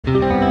Hey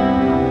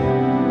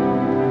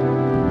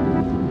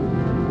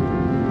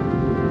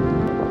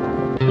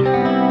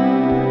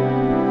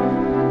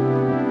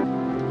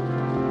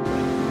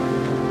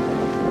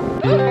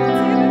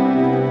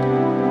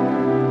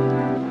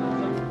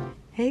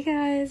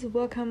guys,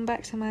 welcome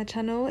back to my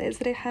channel. It's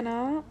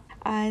Rehana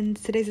and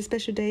today's a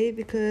special day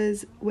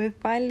because we're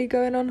finally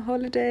going on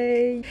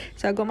holiday.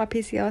 So I got my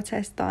PCR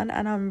test done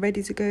and I'm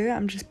ready to go.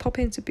 I'm just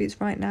popping to Boots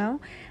right now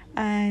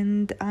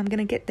and I'm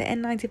gonna get the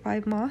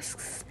N95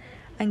 masks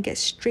and get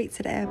straight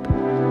to the airport.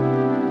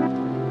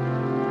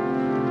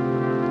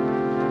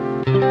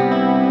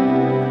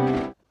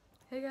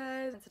 Hey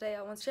guys, today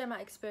I want to share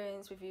my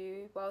experience with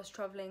you whilst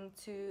traveling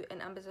to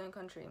an amber zone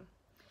country.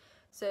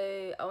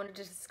 So I want to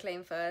just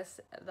disclaim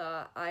first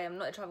that I am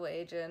not a travel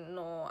agent,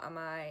 nor am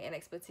I an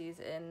expertise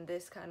in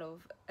this kind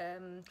of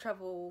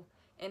travel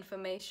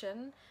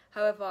information.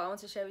 However, I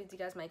want to share with you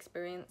guys my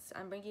experience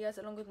and bring you guys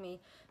along with me.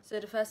 So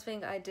the first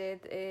thing I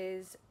did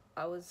is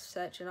I was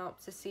searching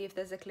up to see if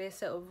there's a clear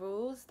set of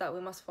rules that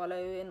we must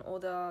follow in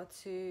order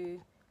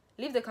to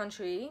leave the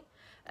country,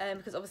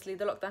 because obviously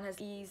the lockdown has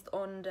eased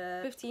on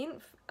the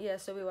 15th. Yeah,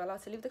 so we were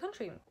allowed to leave the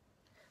country.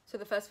 So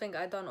the first thing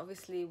I done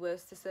obviously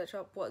was to search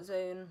up what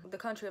zone the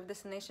country of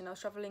destination I was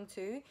travelling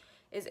to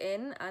is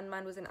in, and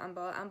mine was in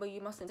amber. Amber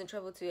you mustn't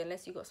travel to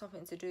unless you got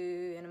something to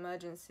do, an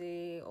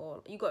emergency,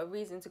 or you got a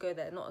reason to go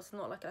there. It's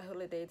not like a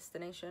holiday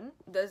destination.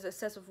 There's a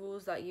set of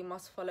rules that you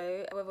must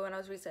follow. However, when I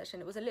was researching,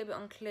 it was a little bit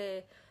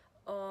unclear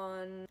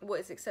on what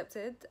is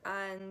accepted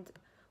and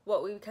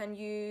what we can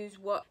use,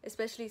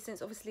 especially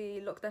since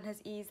obviously lockdown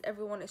has eased,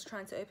 everyone is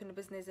trying to open a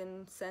business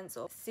in sense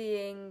of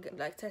seeing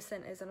like test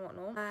centers and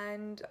whatnot,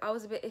 and I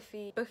was a bit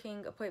iffy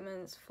booking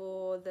appointments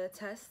for the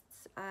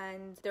tests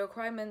and the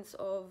requirements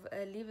of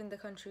leaving the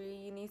country.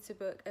 You need to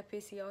book a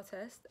PCR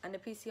test, and a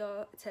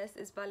PCR test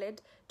is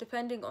valid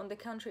depending on the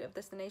country of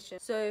destination.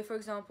 So for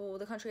example,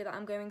 the country that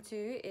I'm going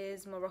to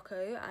is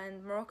Morocco,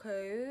 and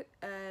Morocco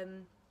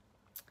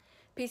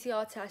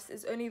PCR test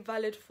is only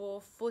valid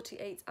for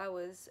 48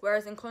 hours,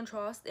 whereas in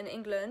contrast in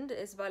England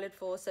it's valid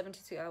for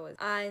 72 hours.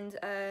 And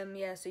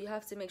yeah, so you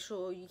have to make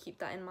sure you keep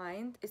that in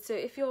mind. So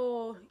if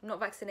you're not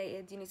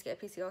vaccinated, you need to get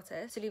a PCR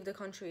test to leave the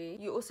country.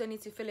 You also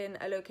need to fill in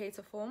a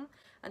locator form,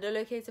 and the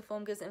locator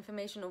form gives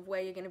information of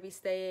where you're going to be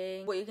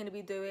staying, what you're going to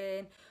be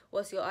doing,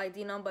 what's your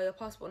ID number, your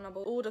passport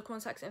number, all the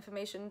contact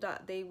information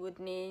that they would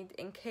need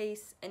in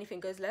case anything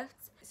goes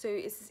left. So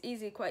it's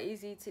quite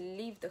easy to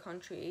leave the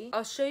country.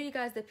 I'll show you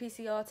guys the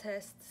PCR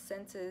test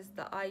centers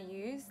that I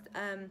used.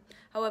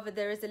 However,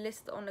 there is a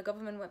list on the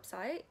government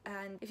website,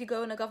 and if you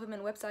go on a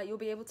government website, you'll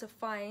be able to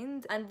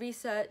find and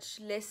research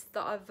lists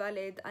that are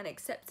valid and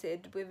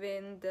accepted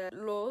within the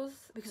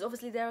laws, because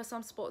obviously there are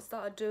some spots that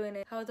are doing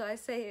it, how do I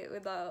say it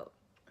without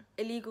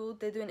illegal,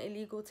 they're doing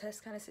illegal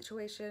test kind of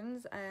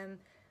situations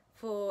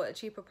for a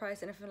cheaper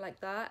price and everything like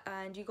that,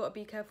 and you got to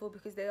be careful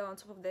because they are on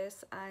top of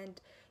this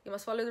and you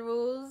must follow the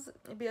rules,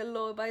 be a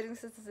law-abiding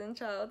citizen,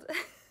 child.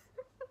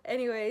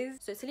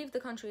 Anyways, so to leave the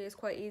country is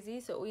quite easy.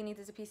 So all you need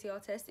is a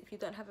PCR test if you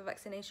don't have a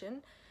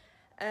vaccination.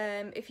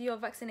 If you are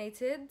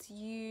vaccinated,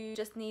 you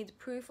just need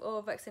proof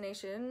of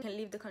vaccination. You can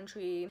leave the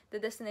country. The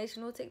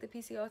destination will take the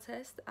PCR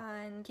test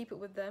and keep it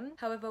with them.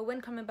 However,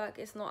 when coming back,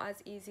 it's not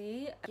as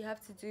easy. You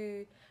have to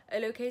do a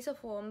locator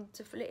form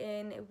to fill it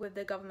in with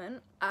the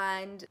government,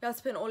 and you have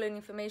to put in all the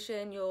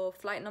information, your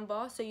flight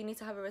number, so you need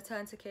to have a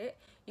return ticket.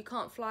 You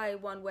can't fly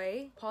one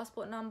way,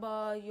 passport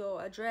number,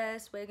 your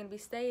address, where you're going to be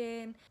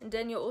staying, and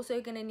then you're also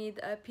going to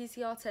need a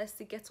PCR test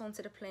to get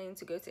onto the plane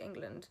to go to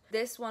England.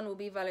 This one will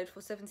be valid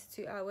for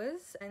 72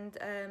 hours, and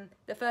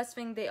the first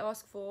thing they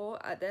ask for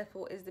at the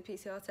airport is the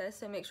PCR test,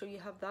 so make sure you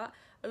have that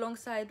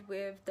alongside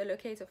with the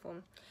locator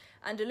form.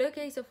 And the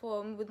locator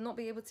form would not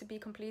be able to be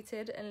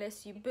completed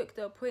unless you book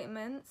the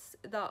appointments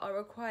that are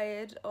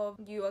required of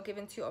you. Are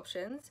given two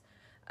options.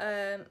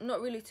 Not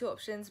really two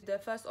options. The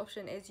first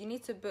option is you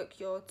need to book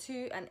your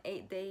 2 and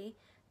 8 day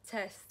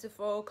test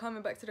for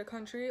coming back to the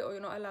country, or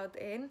you're not allowed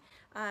in,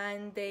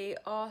 and they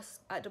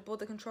ask at the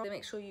border control to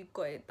make sure you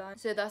got it done.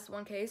 So that's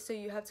one case. So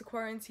you have to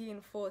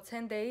quarantine for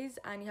 10 days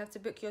and you have to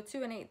book your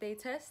 2 and 8 day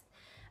test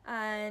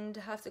and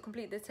have to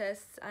complete the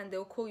tests, and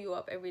they'll call you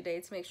up every day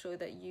to make sure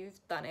that you've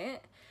done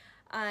it.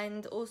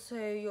 And also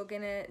you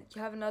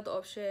have another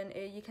option.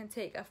 You can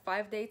take a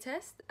 5-day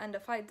test, and the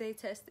 5-day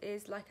test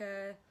is like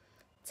a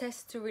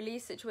test to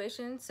release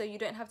situation, so you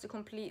don't have to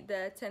complete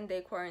the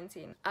 10-day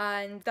quarantine,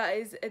 and that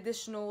is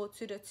additional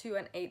to the 2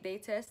 and 8 day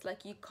test.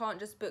 Like you can't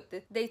just book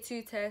the day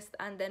 2 test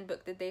and then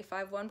book the day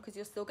 5 one, because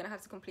you're still gonna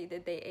have to complete the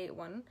day 8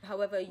 one.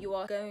 However, you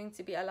are going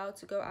to be allowed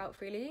to go out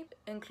freely,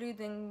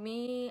 including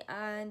me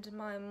and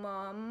my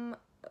mum.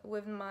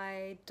 With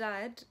my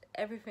dad,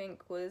 everything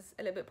was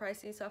a little bit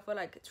pricey, so I feel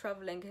like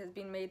traveling has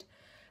been made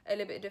a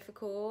little bit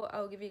difficult.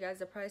 I'll give you guys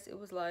the price. It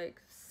was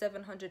like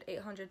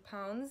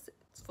 £700–800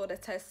 for the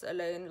tests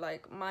alone,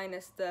 like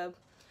minus the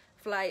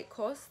flight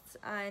costs.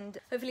 And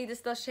hopefully this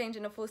does change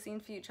in the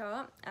foreseen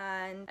future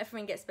and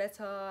everything gets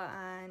better,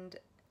 and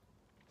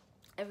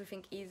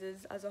everything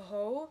eases as a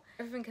whole.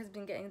 Everything has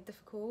been getting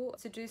difficult.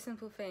 To do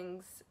simple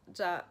things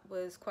that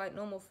was quite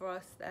normal for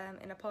us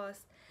in the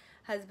past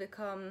has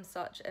become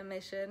such a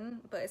mission,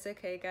 but it's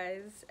okay,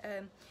 guys.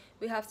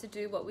 We have to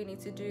do what we need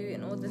to do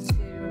in order to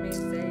remain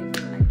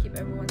safe and keep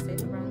everyone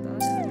safe around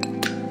us.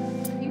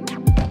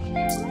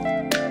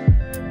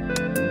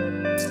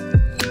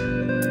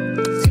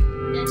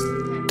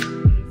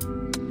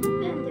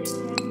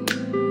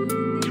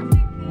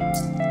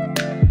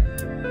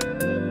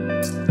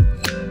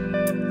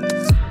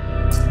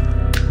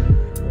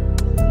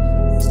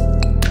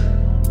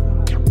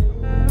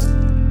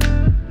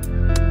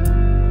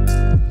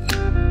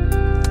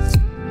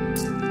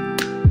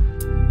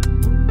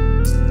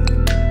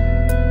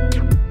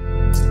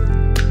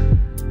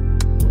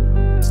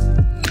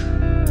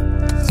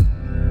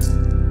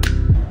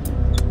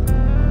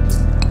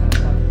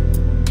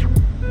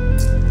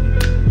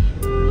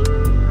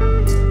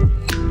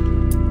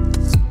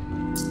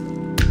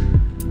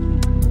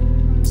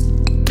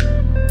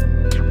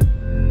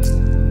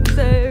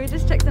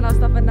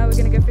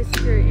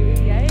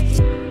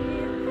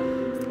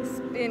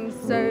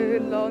 So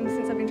long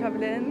since I've been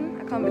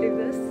traveling. I can't believe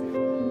this.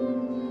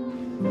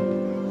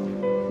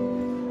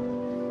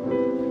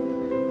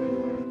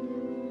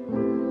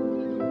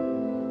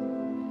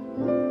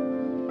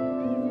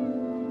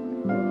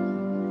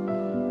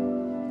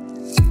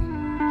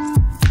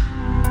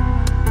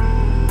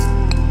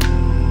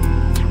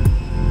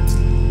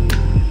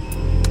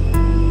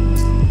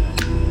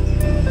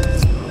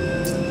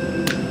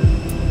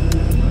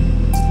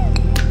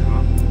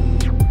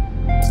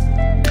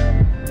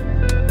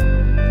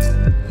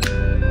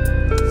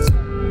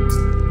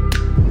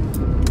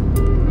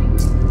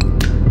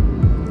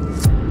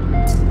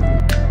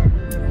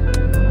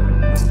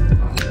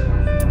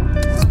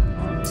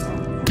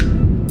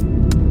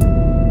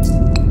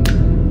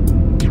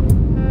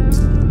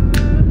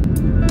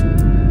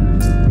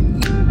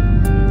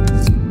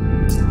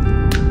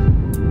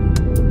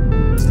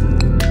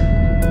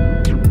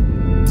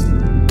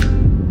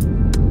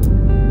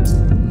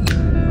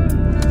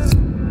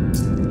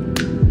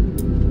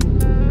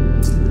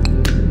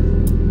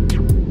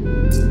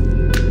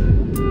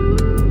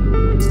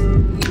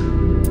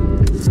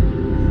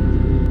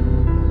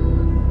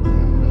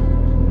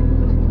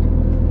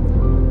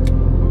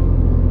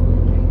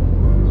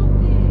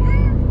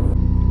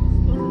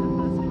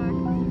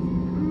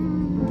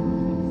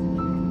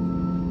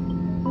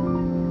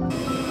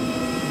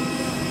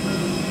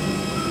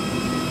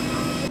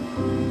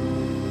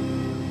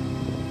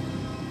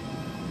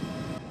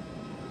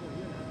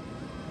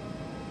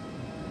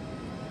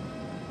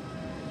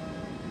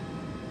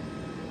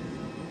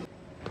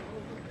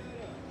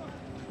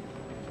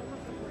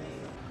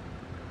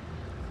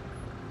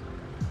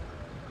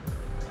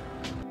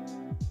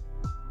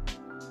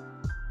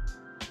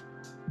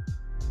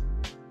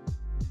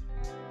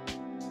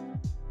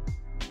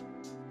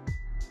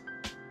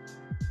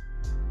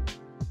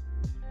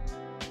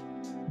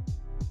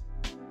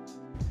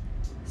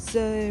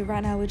 So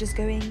right now we're just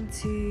going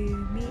to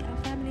meet our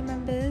family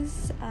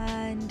members,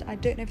 and I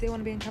don't know if they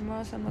want to be on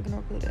camera, so I'm not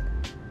going to record it.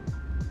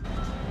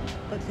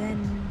 But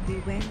then we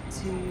went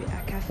to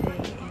a cafe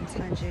in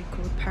Tangier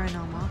called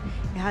Paranama.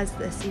 It has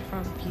the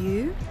seafront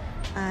view,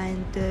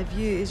 and the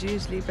view is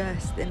usually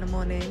best in the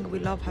morning. We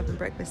love having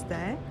breakfast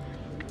there,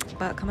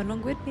 but come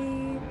along with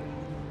me.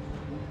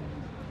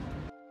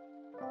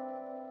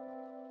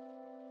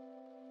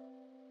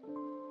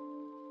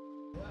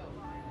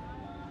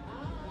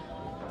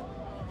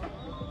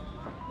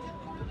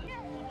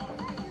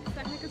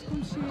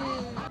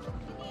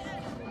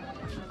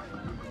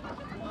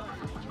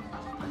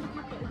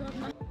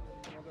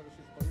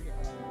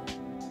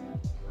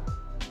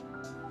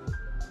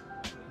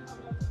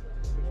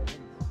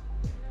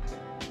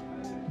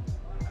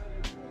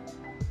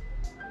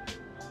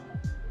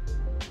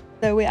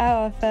 So we're at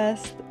our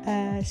first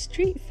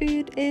street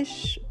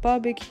food-ish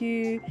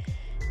barbecue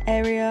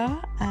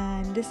area,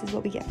 and this is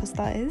what we get for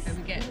starters. So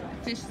we get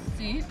fish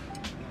soup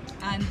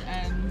and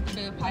a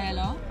bit of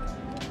paella.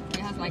 It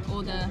has like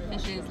all the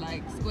fishes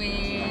like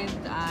squid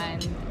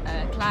and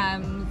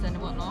clams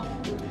and whatnot,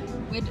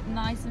 with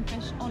nice and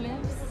fresh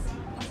olives.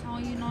 That's how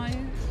you know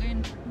we're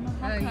in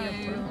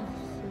Morocco.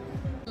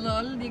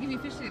 Lol, they give you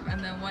fish soup and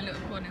then one little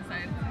prawn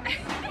inside.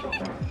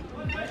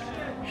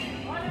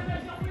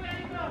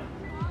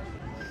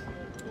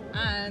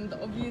 And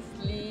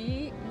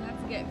obviously you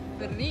have to get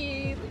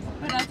frites.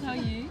 What did I tell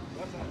you?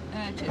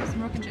 Chips,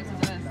 Moroccan chips are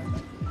the best.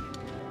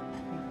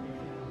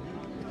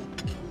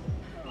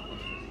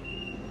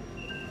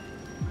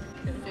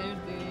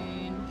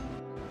 Sardine.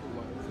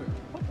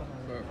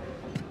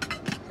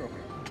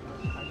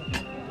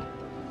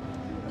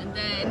 And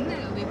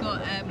then we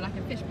got like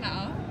a fish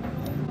platter,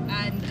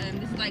 and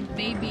this is like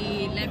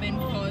baby lemon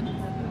cod.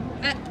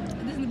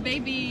 This is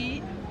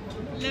baby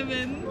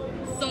lemon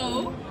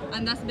sole.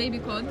 And that's baby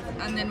cod,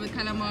 and then with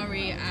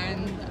calamari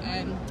and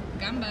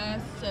gambas,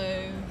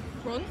 so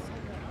prawns.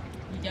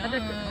 Yeah.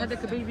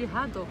 هذاك baby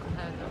haddock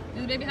هذا.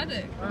 This is baby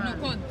haddock,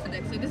 not cod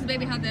haddock. So this is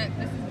baby haddock,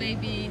 this is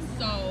baby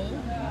sole,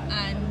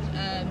 and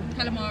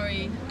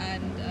calamari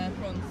and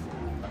prawns.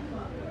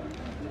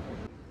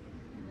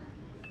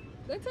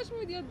 Don't touch me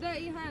with your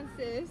dirty hands,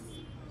 sis.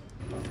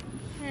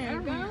 Here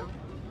you go.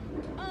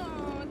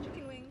 Oh,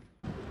 chicken wing.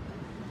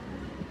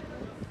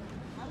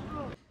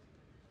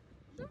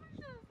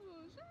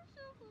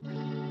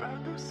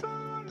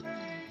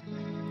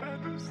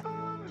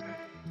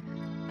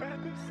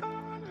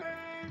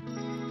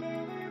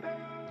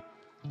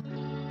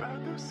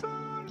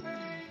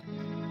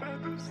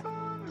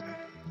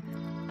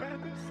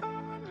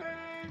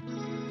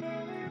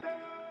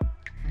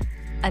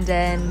 And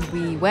then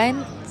we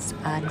went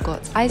and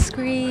got ice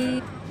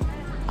cream.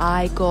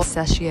 I got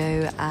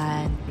pistachio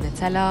and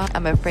Nutella.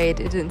 I'm afraid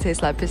it didn't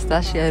taste like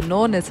pistachio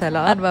nor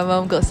Nutella. And my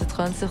mom got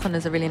citron. Citron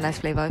is a really nice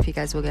flavour if you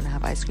guys were going to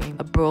have ice cream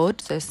abroad.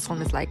 So citron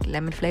is like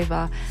lemon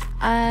flavour.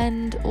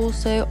 And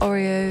also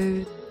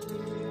Oreo.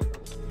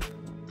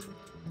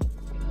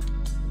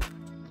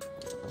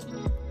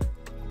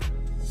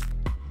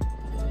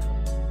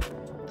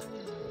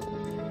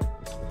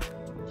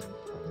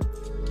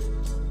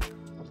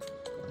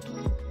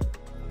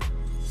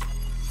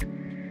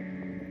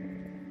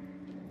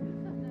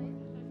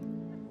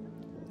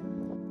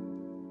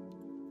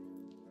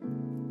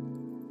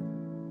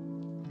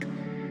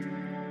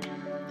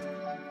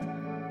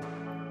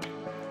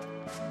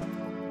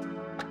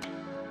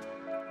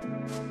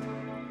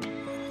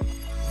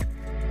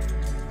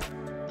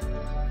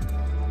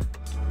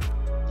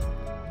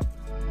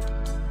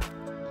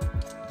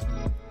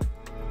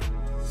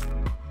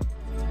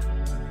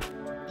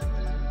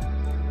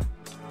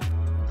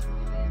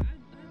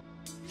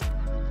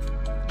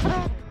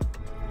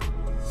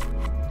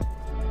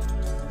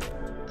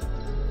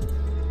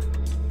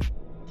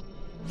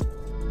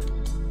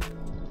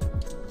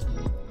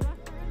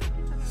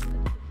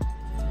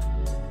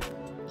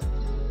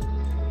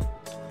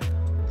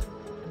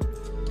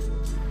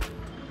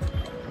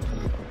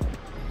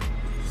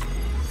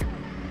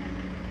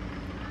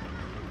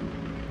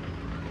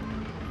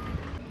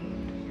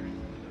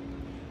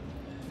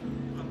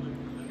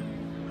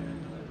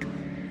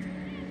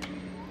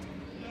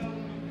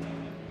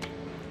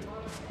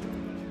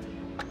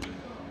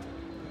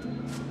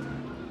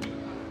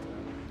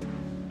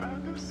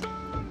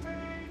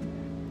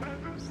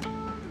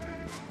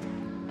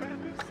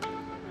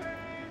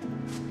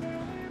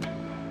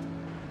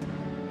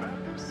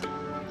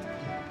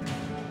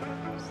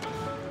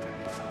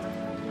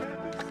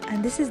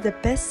 And this is the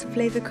best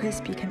flavor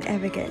crisp you can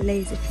ever get,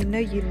 Lay's. If you know,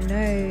 you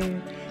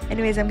know.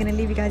 Anyways, I'm gonna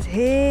leave you guys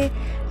here.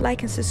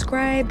 Like and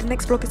subscribe. The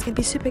next vlog is gonna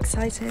be super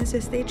exciting, so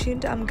stay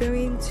tuned. I'm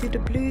going to the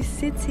Blue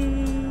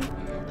City.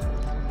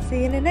 See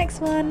you in the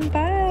next one.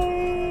 Bye.